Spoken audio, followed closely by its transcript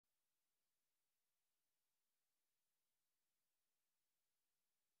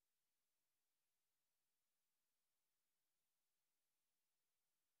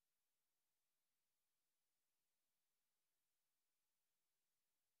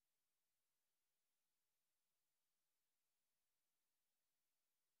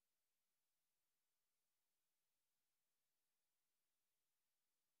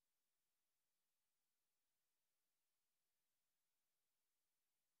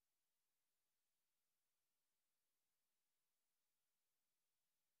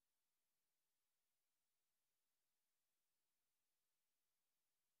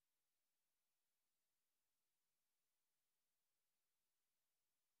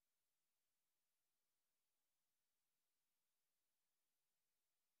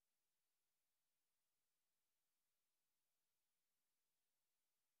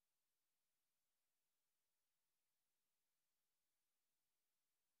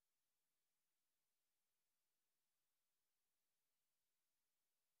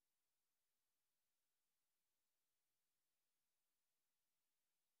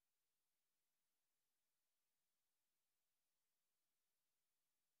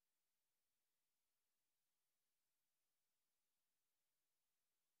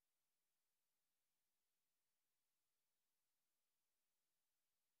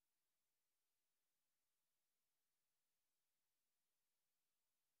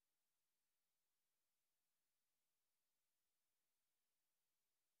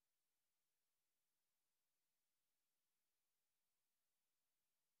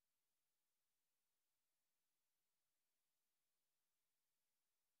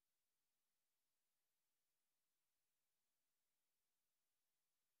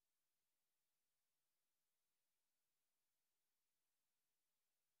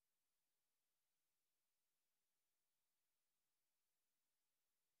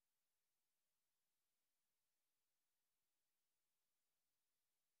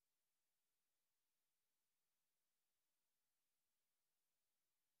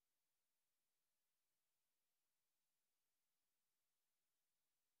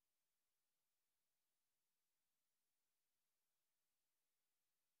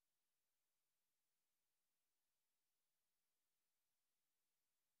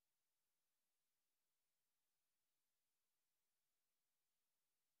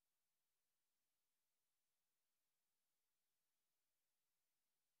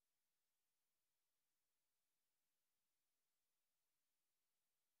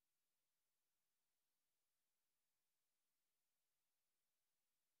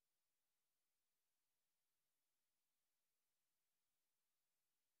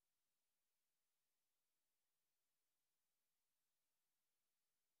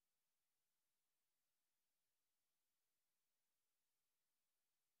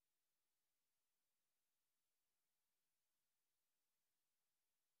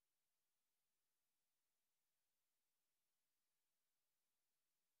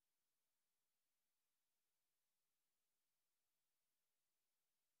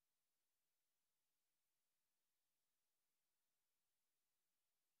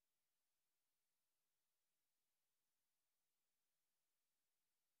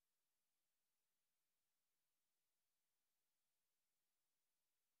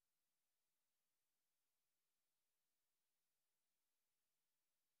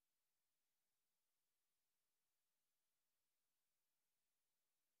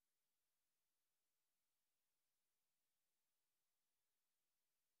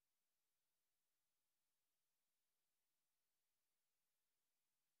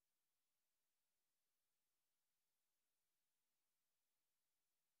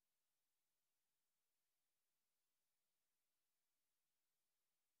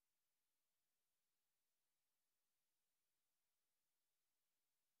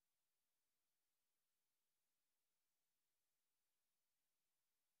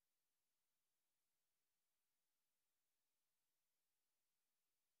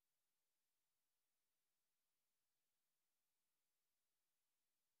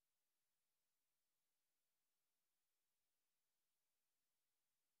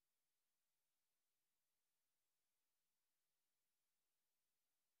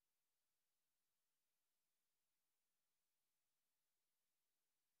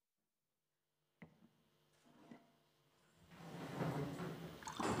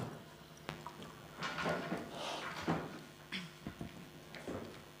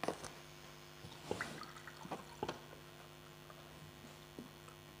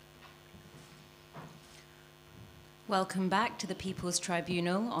Welcome back to the People's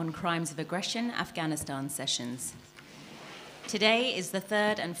Tribunal on Crimes of Aggression, Afghanistan Sessions. Today is the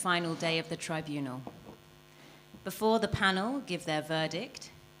third and final day of the tribunal. Before the panel give their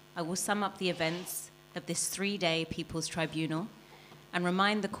verdict, I will sum up the events of this three-day People's Tribunal and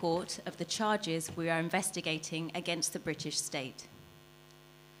remind the court of the charges we are investigating against the British state.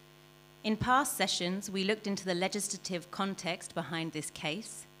 In past sessions, we looked into the legislative context behind this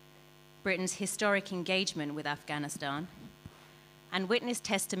case, Britain's historic engagement with Afghanistan, and witnessed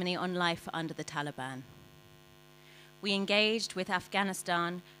testimony on life under the Taliban. We engaged with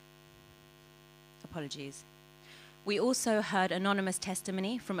We also heard anonymous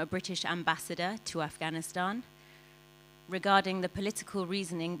testimony from a British ambassador to Afghanistan regarding the political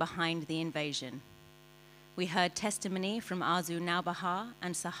reasoning behind the invasion. We heard testimony from Arzu Nawbahar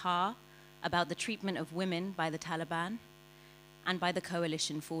and Sahar about the treatment of women by the Taliban and by the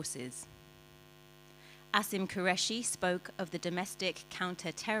coalition forces. Asim Qureshi spoke of the domestic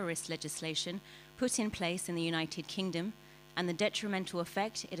counter-terrorist legislation put in place in the United Kingdom and the detrimental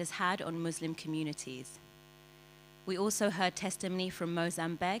effect it has had on Muslim communities. We also heard testimony from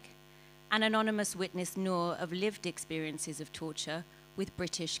Mozambique, an anonymous witness Noor of lived experiences of torture with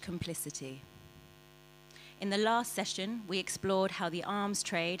British complicity. In the last session, we explored how the arms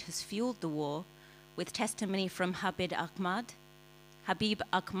trade has fueled the war with testimony from Habib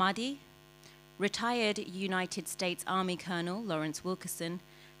Ahmadi, retired United States Army Colonel Lawrence Wilkerson,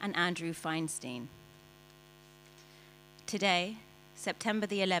 and Andrew Feinstein. Today, September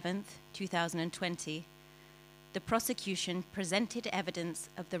the 11th, 2020, the prosecution presented evidence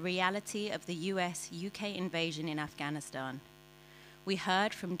of the reality of the US-UK invasion in Afghanistan. We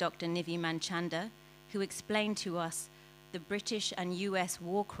heard from Dr. Nivi Manchanda, who explained to us the British and US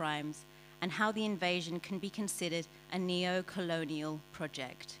war crimes and how the invasion can be considered a neo-colonial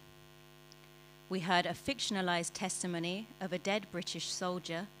project. We heard a fictionalized testimony of a dead British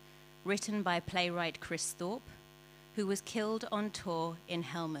soldier written by playwright Chris Thorpe, who was killed on tour in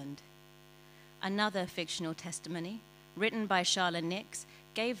Helmand. Another fictional testimony, written by Charla Nix,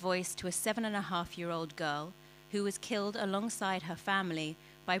 gave voice to a 7.5-year-old girl who was killed alongside her family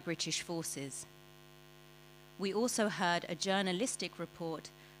by British forces. We also heard a journalistic report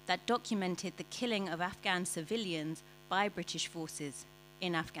that documented the killing of Afghan civilians by British forces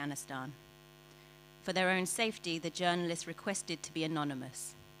in Afghanistan. For their own safety, the journalist requested to be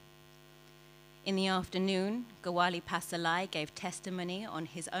anonymous. In the afternoon, Gawali Pasalai gave testimony on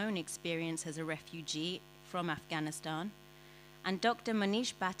his own experience as a refugee from Afghanistan, and Dr.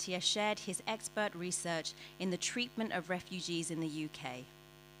 Manish Bhatia shared his expert research in the treatment of refugees in the UK.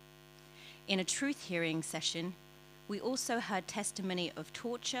 In a truth hearing session, we also heard testimony of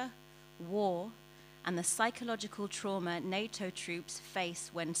torture, war, and the psychological trauma NATO troops face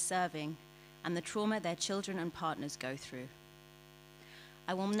when serving, and the trauma their children and partners go through.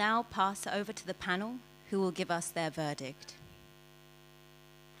 I will now pass over to the panel, who will give us their verdict.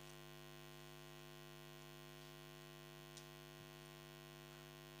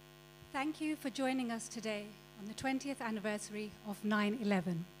 Thank you for joining us today on the 20th anniversary of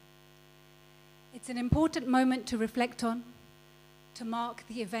 9/11. It's an important moment to reflect on, to mark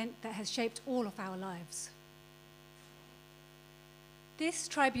the event that has shaped all of our lives. This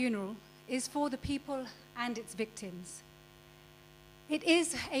tribunal is for the people and its victims. It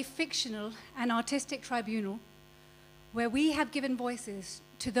is a fictional and artistic tribunal where we have given voices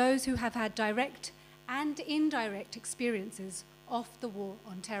to those who have had direct and indirect experiences of the war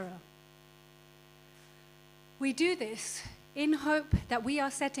on terror. We do this in hope that we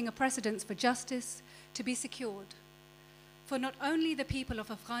are setting a precedent for justice to be secured for not only the people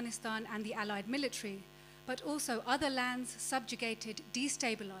of Afghanistan and the allied military, but also other lands subjugated,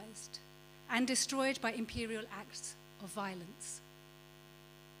 destabilized, and destroyed by imperial acts of violence.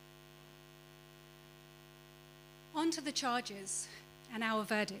 On to the charges and our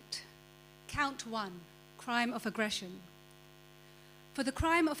verdict. Count 1, crime of aggression. For the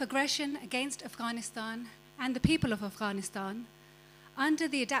crime of aggression against Afghanistan and the people of Afghanistan, under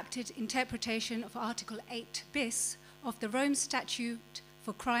the adapted interpretation of Article 8 bis of the Rome Statute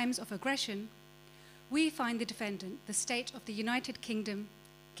for Crimes of Aggression, we find the defendant, the State of the United Kingdom,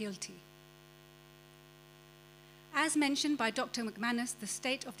 guilty. As mentioned by Dr. McManus, the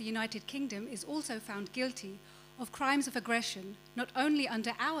State of the United Kingdom is also found guilty of crimes of aggression, not only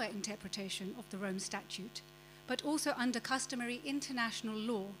under our interpretation of the Rome Statute, but also under customary international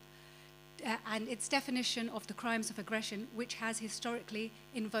law and its definition of the crimes of aggression, which has historically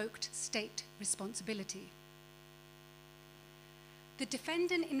invoked state responsibility. The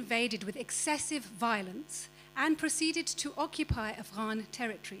defendant invaded with excessive violence and proceeded to occupy Afghan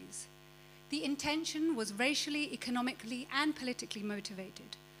territories. The intention was racially, economically, and politically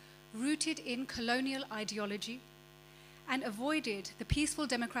motivated, rooted in colonial ideology, and avoided the peaceful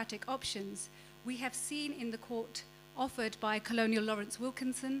democratic options we have seen in the court offered by Colonial Lawrence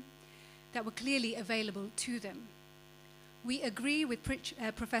Wilkinson that were clearly available to them. We agree with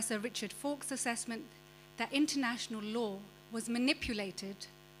Professor Richard Falk's assessment that international law was manipulated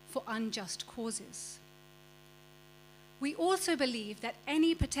for unjust causes. We also believe that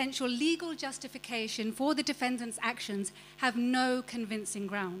any potential legal justification for the defendant's actions have no convincing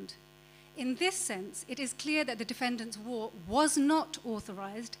ground. In this sense, it is clear that the defendant's war was not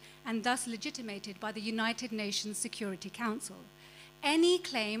authorized and thus legitimated by the United Nations Security Council. Any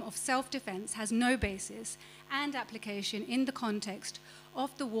claim of self-defense has no basis and application in the context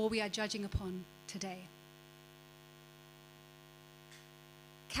of the war we are judging upon today.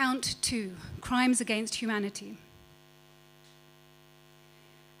 Count 2, crimes against humanity.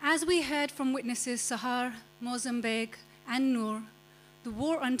 As we heard from witnesses Sahar, Mozambique, and Noor, the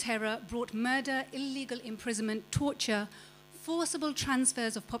war on terror brought murder, illegal imprisonment, torture, forcible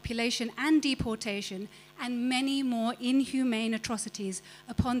transfers of population and deportation, and many more inhumane atrocities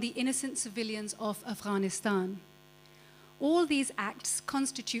upon the innocent civilians of Afghanistan. All these acts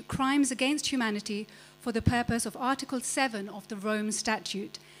constitute crimes against humanity for the purpose of Article 7 of the Rome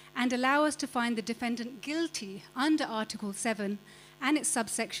Statute and allow us to find the defendant guilty under Article 7 and its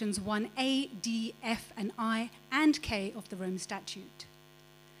subsections 1A, D, F, and I, and K of the Rome Statute.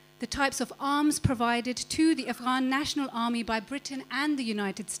 The types of arms provided to the Afghan National Army by Britain and the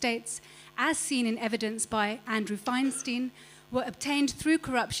United States, as seen in evidence by Andrew Feinstein, were obtained through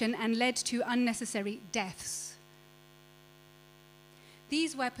corruption and led to unnecessary deaths.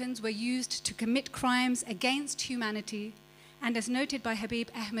 These weapons were used to commit crimes against humanity and, as noted by Habib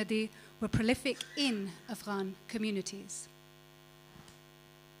Ahmadi, were prolific in Afghan communities.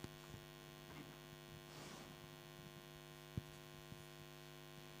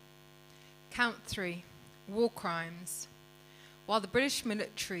 Count 3, war crimes. While the British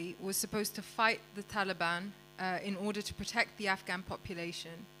military was supposed to fight the Taliban in order to protect the Afghan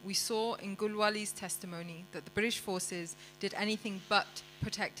population, we saw in Gulwali's testimony that the British forces did anything but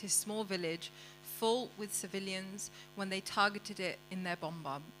protect his small village full with civilians when they targeted it in their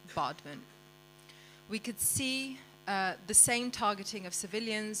bombardment. We could see the same targeting of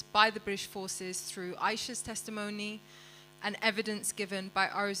civilians by the British forces through Aisha's testimony and evidence given by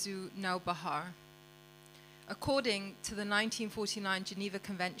Arzu Naubahar. According to the 1949 Geneva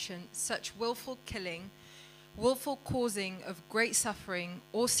Convention, such willful killing, willful causing of great suffering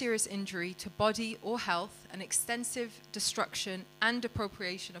or serious injury to body or health, and extensive destruction and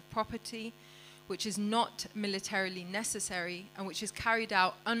appropriation of property, which is not militarily necessary and which is carried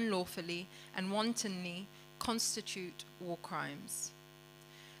out unlawfully and wantonly, constitute war crimes.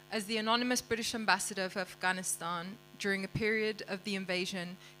 As the anonymous British ambassador of Afghanistan during a period of the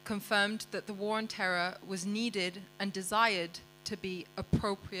invasion confirmed that the war on terror was needed and desired to be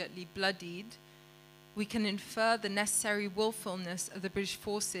appropriately bloodied, we can infer the necessary willfulness of the British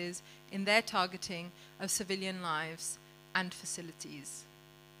forces in their targeting of civilian lives and facilities.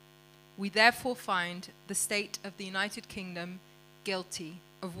 We therefore find the state of the United Kingdom guilty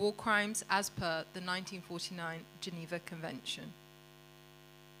of war crimes as per the 1949 Geneva Convention.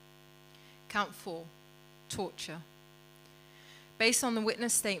 Count 4, torture. Based on the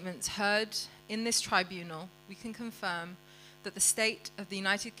witness statements heard in this tribunal, we can confirm that the state of the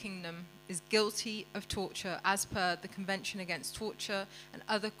United Kingdom is guilty of torture as per the Convention Against Torture and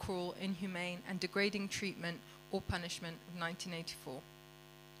Other Cruel, Inhumane, and Degrading Treatment or Punishment of 1984.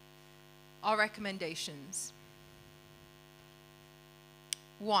 Our recommendations.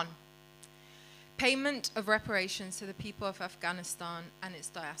 1. Payment of reparations to the people of Afghanistan and its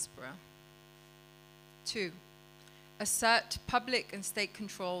diaspora. 2. Assert public and state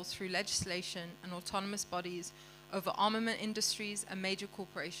control through legislation and autonomous bodies over armament industries and major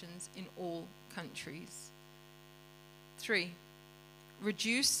corporations in all countries. 3.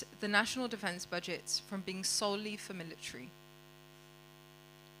 Reduce the national defense budgets from being solely for military.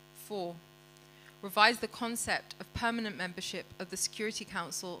 4. Revise the concept of permanent membership of the Security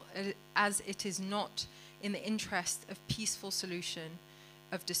Council as it is not in the interest of peaceful solution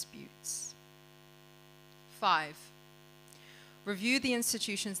of disputes. 5. Review the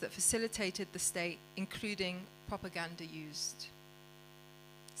institutions that facilitated the state, including propaganda used.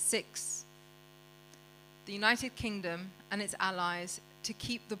 6. The United Kingdom and its allies to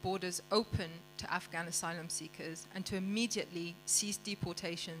keep the borders open to Afghan asylum seekers and to immediately cease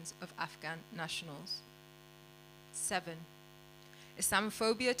deportations of Afghan nationals. 7.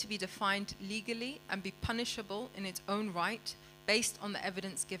 Islamophobia to be defined legally and be punishable in its own right based on the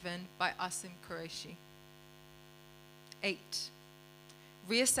evidence given by Asim Qureshi. 8.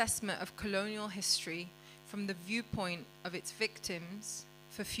 Reassessment of colonial history from the viewpoint of its victims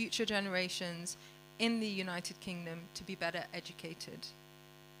for future generations in the United Kingdom to be better educated.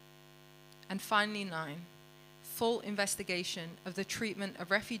 And finally, 9. Full investigation of the treatment of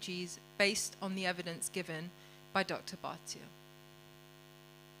refugees based on the evidence given by Dr. Bhatia.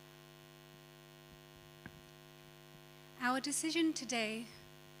 Our decision today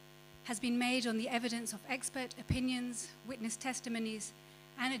has been made on the evidence of expert opinions, witness testimonies,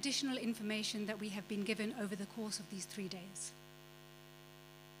 and additional information that we have been given over the course of these 3 days.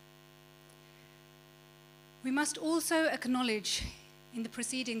 We must also acknowledge in the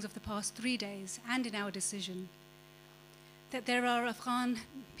proceedings of the past 3 days and in our decision that there are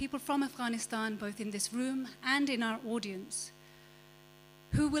people from Afghanistan, both in this room and in our audience,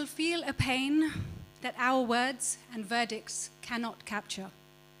 who will feel a pain that our words and verdicts cannot capture.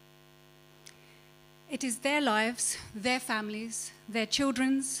 It is their lives, their families, their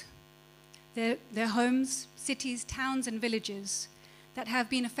children's, their homes, cities, towns, and villages that have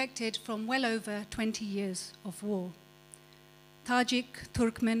been affected from well over 20 years of war. Tajik,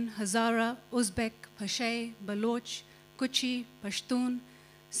 Turkmen, Hazara, Uzbek, Pashtun, Baloch, Kuchi, Pashtun,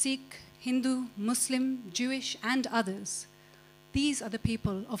 Sikh, Hindu, Muslim, Jewish, and others. These are the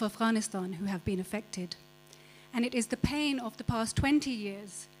people of Afghanistan who have been affected. And it is the pain of the past 20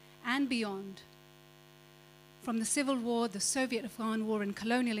 years and beyond, from the Civil War, the Soviet-Afghan War, and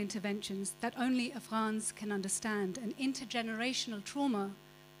colonial interventions that only Afghans can understand, an intergenerational trauma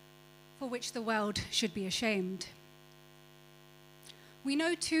for which the world should be ashamed. We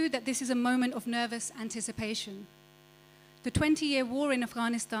know too that this is a moment of nervous anticipation. The 20-year war in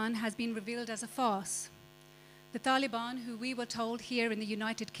Afghanistan has been revealed as a farce. The Taliban, who we were told here in the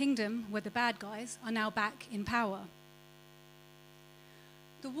United Kingdom were the bad guys, are now back in power.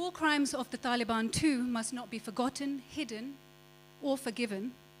 The war crimes of the Taliban too must not be forgotten, hidden, or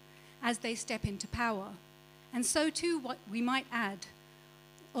forgiven as they step into power. And so too, what we might add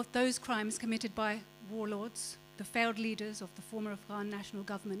of those crimes committed by warlords, the failed leaders of the former Afghan national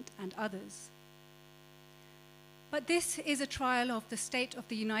government, and others. But this is a trial of the state of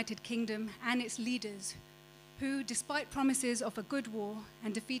the United Kingdom and its leaders who, despite promises of a good war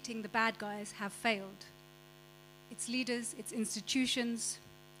and defeating the bad guys, have failed. Its leaders, its institutions,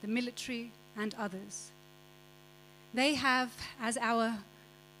 the military, and others. They have, as our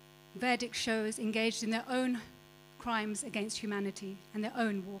verdict shows, engaged in their own crimes against humanity and their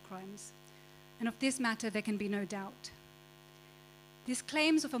own war crimes. And of this matter, there can be no doubt. These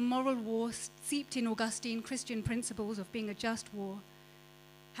claims of a moral war steeped in Augustine Christian principles of being a just war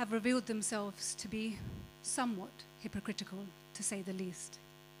have revealed themselves to be somewhat hypocritical, to say the least.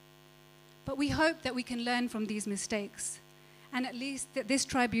 But we hope that we can learn from these mistakes, and at least that this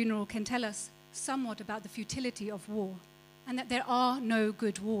tribunal can tell us somewhat about the futility of war, and that there are no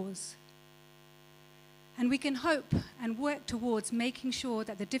good wars. And we can hope and work towards making sure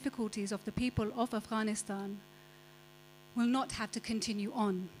that the difficulties of the people of Afghanistan will not have to continue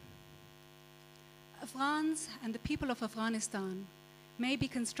on. Afghans and the people of Afghanistan may be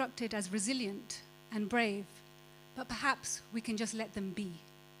constructed as resilient and brave, but perhaps we can just let them be.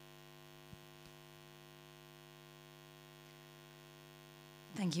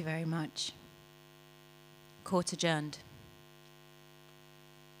 Thank you very much. Court adjourned.